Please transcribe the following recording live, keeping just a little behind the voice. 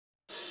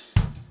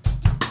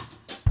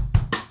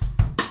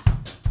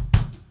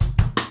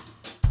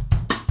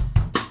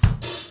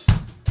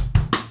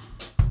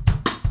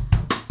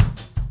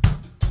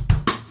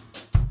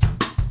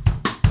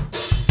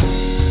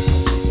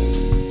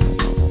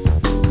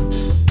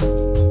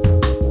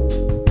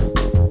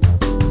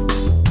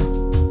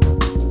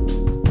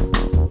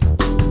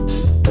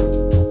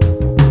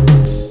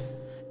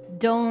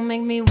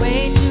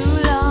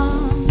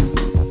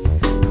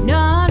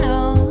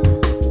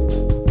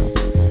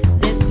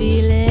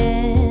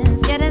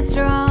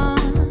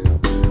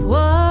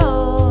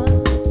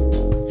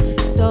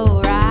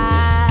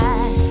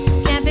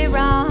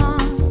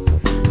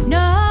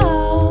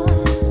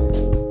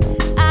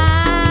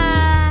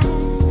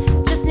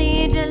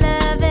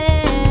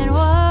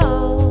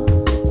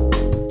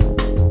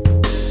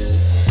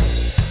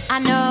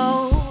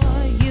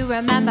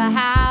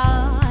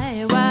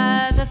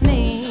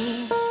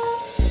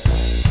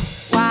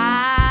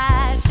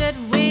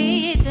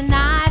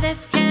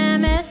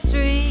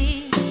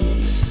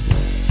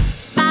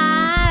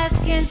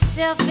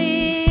still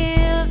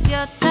feels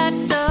your touch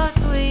so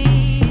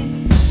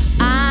sweet.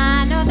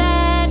 I know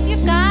that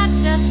you've got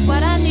just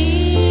what I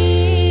need.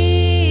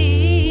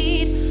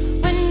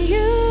 When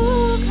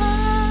you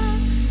call,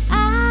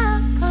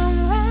 I'll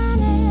come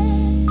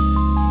running.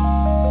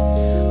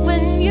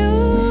 When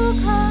you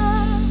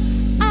call,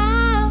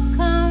 I'll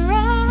come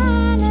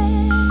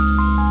running.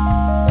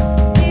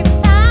 Leave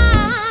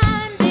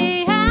time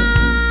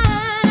behind,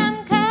 I'm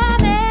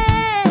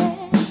coming.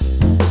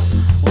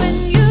 When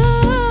you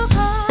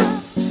call,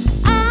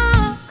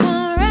 I'll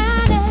come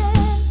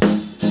running.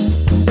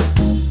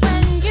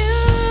 When you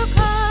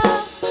call,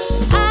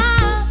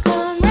 I'll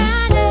come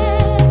running.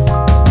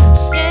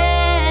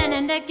 Again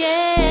and again.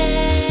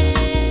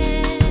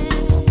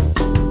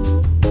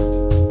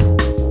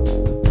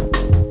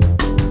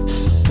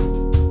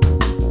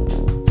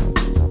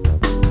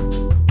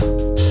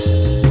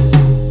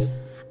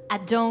 I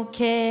don't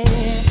care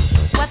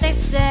what they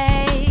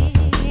say,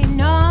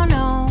 no,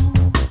 no.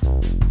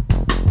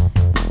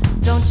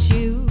 Don't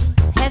you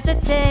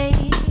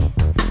hesitate,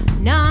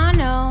 no,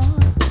 no.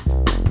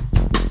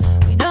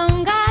 We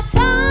don't got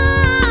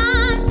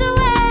time to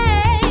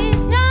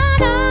waste, no,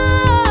 no.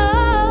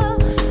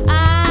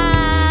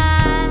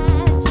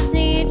 I just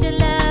need your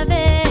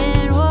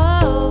loving,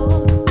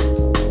 whoa.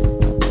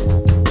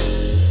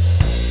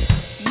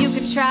 You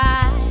could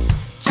try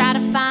to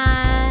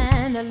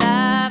find a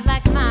love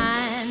like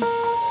mine,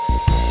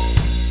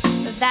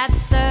 but that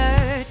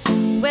search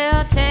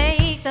will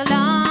take the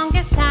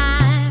longest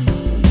time.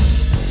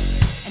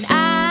 And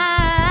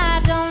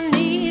I don't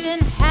even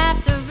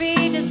have to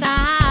read your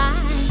sign.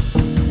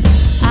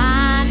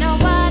 I know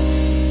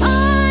what's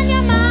on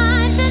your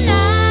mind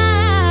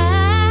tonight.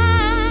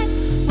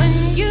 When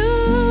you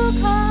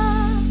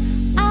call,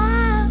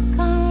 I'll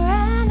come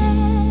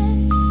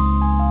running.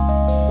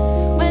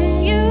 When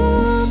you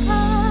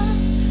call,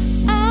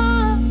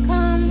 I'll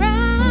come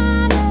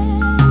running.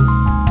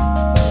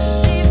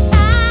 Leave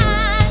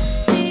time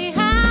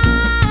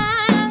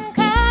behind, I'm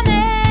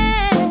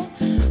coming.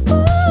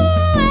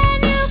 Ooh, when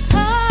you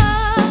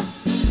call,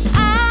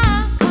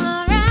 I'll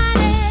come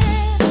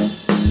running.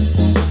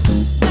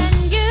 When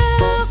you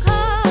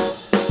call,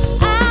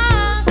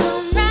 I'll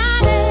come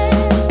running.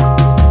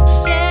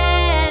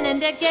 Again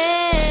and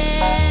again.